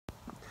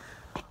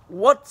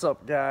What's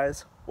up,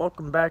 guys?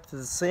 Welcome back to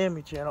the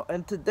Sammy channel,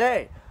 and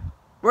today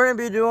we're going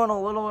to be doing a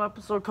little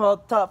episode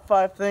called Top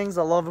 5 Things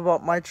I Love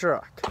About My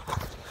Truck.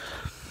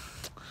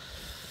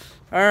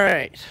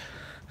 Alright,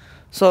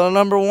 so the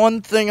number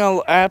one thing I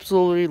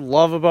absolutely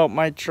love about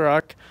my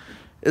truck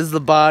is the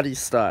body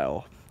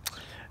style.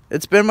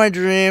 It's been my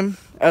dream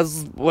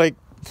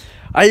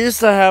I used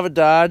to have a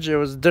Dodge. It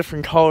was a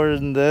different color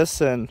than this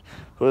and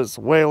was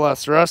way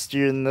less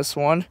rusty than this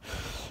one.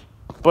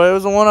 But it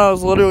was the one I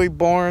was literally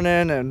born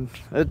in, and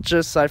I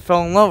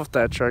fell in love with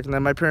that truck. And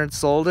then my parents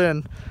sold it,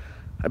 and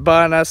I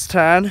bought an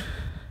S10,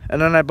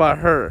 and then I bought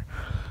her.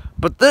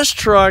 But this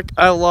truck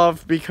I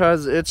love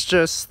because it's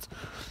just,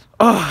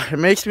 it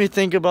makes me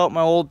think about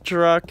my old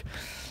truck,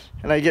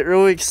 and I get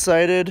really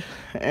excited,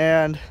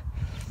 and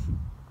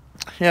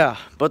yeah.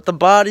 But the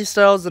body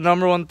style is the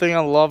number one thing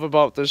I love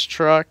about this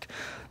truck.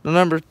 The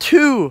number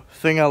two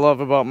thing I love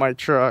about my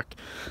truck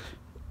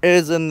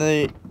is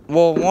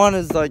one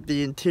is like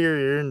the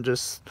interior and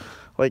just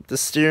like the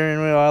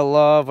steering wheel.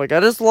 I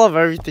just love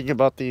everything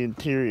about the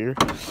interior,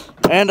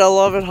 and I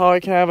love it how I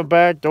can have a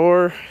back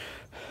door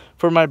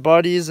for my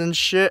buddies and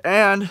shit.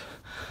 And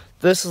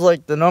this is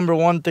like the number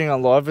one thing I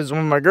love is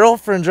when my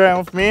girlfriend's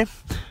driving with me,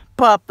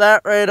 pop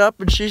that right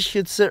up and she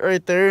could sit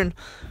right there and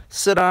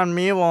sit on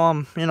me while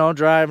I'm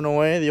driving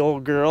away, the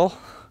old girl.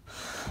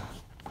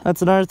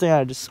 That's another thing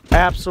I just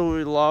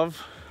absolutely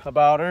love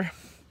about her.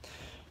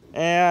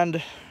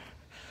 And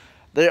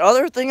the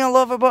other thing I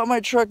love about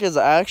my truck is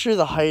actually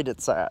the height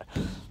it's at.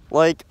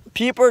 Like,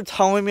 people are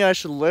telling me I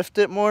should lift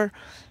it more,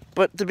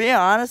 but to be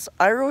honest,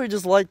 I really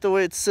just like the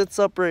way it sits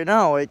up right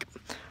now. Like,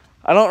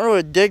 I don't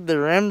really dig the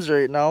rims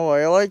right now.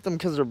 I like them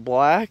because they're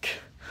black,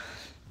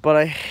 but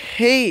I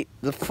hate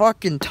the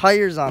fucking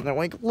tires on them.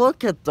 Like,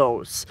 look at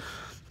those.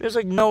 There's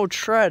like no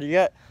tread. You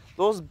got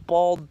those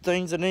bald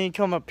things, and then you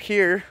come up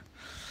here,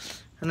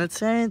 and it's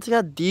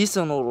got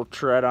decent little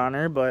tread on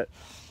her, but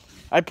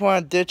I plan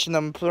on ditching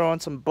them, throwing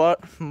some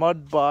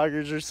mud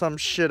boggers or some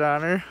shit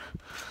on her.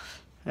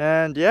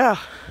 And yeah.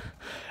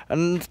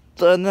 And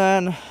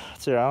then,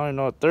 let's see, I don't even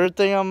know what third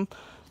thing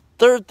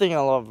I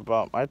love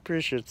about, I'm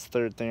pretty sure it's the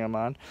third thing I'm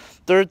on.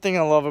 Third thing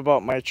I love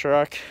about my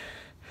truck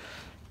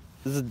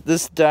is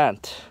this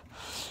dent.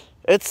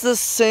 It's the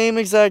same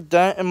exact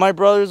dent. In my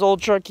brother's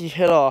old truck, he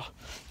hit a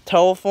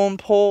telephone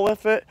pole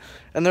with it,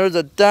 and there was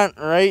a dent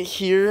right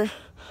here.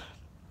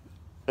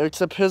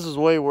 Except his was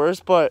way worse,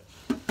 but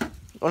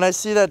when I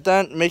see that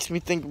dent, it makes me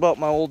think about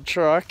my old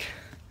truck.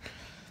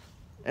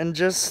 And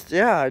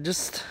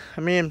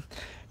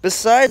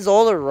besides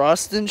all the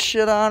rust and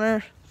shit on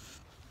her,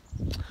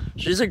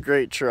 she's a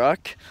great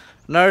truck.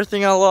 Another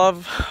thing I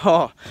love,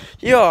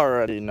 you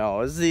already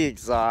know, is the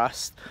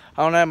exhaust.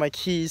 I don't have my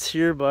keys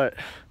here, but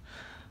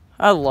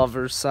I love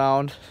her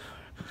sound.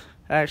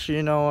 Actually,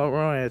 you know what?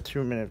 We're only a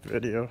 2-minute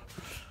video.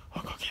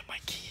 I'll go get my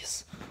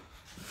keys.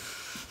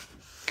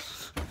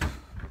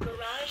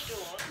 Garage door.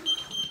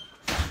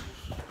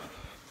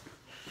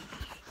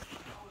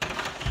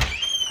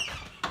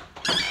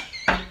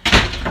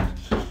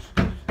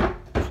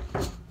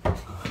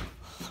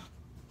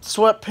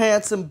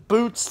 Sweatpants and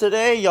boots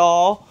today,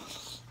 y'all.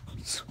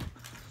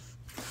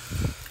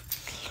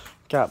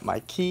 Got my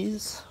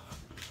keys.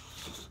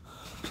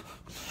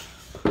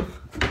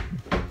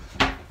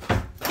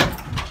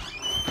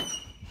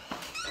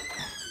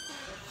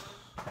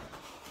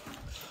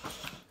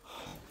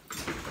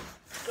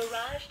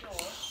 Garage door.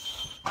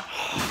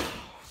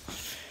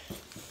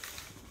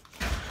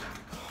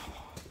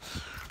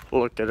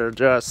 Look at her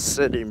just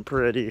sitting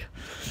pretty.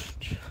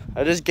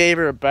 I just gave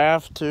her a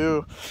bath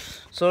too,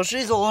 so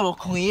she's a little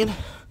clean.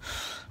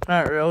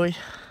 Not really.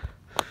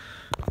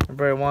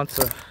 Everybody wants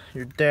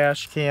your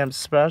dash cam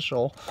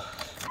special.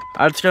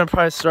 It's gonna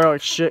probably start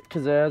like shit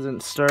because it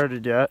hasn't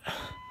started yet.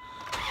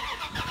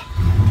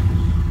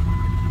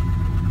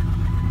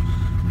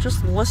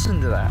 Just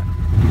listen to that.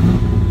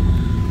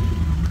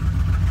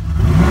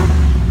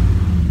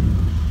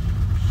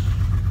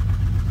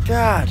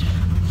 God,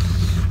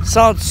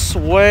 sounds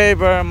way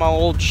better than my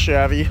old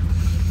Chevy.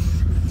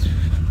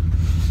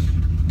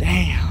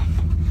 Damn.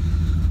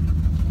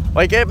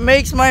 Like, it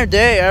makes my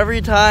day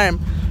every time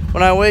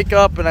when I wake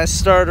up and I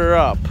start her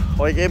up.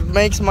 Like, it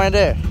makes my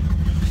day.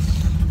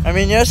 I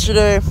mean,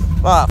 yesterday,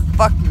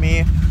 fuck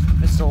me.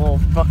 Just a little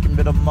fucking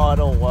bit of mud,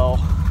 oh well.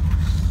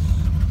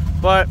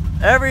 But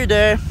every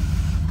day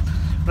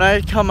when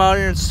I come out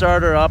here and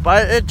start her up,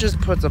 it just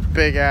puts a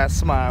big ass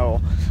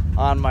smile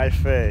on my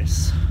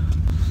face.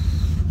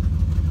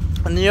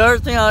 And the other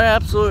thing I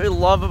absolutely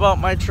love about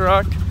my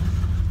truck,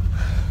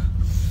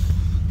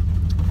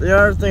 the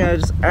other thing I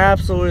just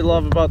absolutely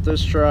love about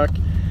this truck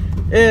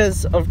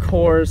is, of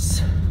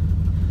course,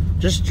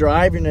 just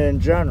driving it in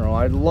general.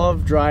 I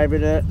love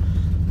driving it.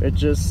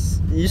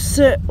 You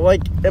sit,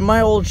 like, in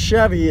my old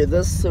Chevy, it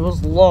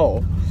was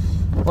low.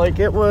 Like,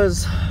 it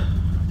was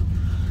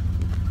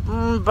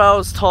about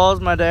as tall as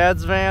my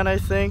dad's van, I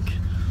think.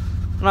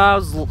 And I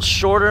was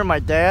shorter than my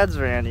dad's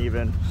van,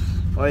 even.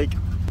 Like,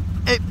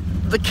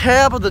 the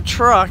cab of the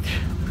truck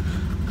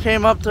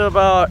came up to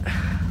about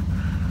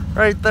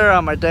right there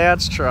on my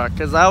dad's truck,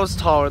 because I was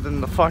taller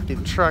than the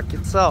fucking truck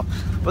itself.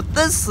 But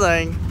this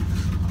thing,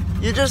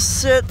 you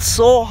just sit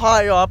so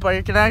high up,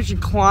 I can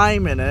actually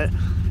climb in it,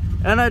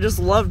 and I just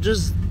love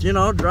just, you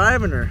know,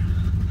 driving her.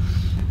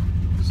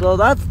 So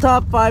that's the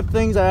top 5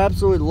 things I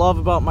absolutely love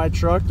about my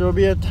truck. There will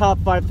be a top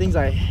 5 things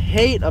I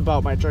hate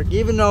about my truck,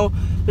 even though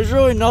there's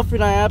really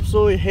nothing I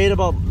absolutely hate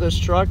about this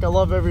truck. I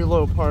love every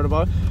little part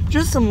about it.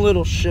 Just some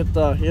little shit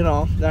though, you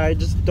know, that I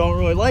just don't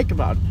really like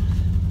about it.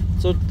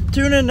 So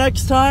tune in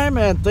next time,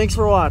 and thanks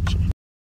for watching.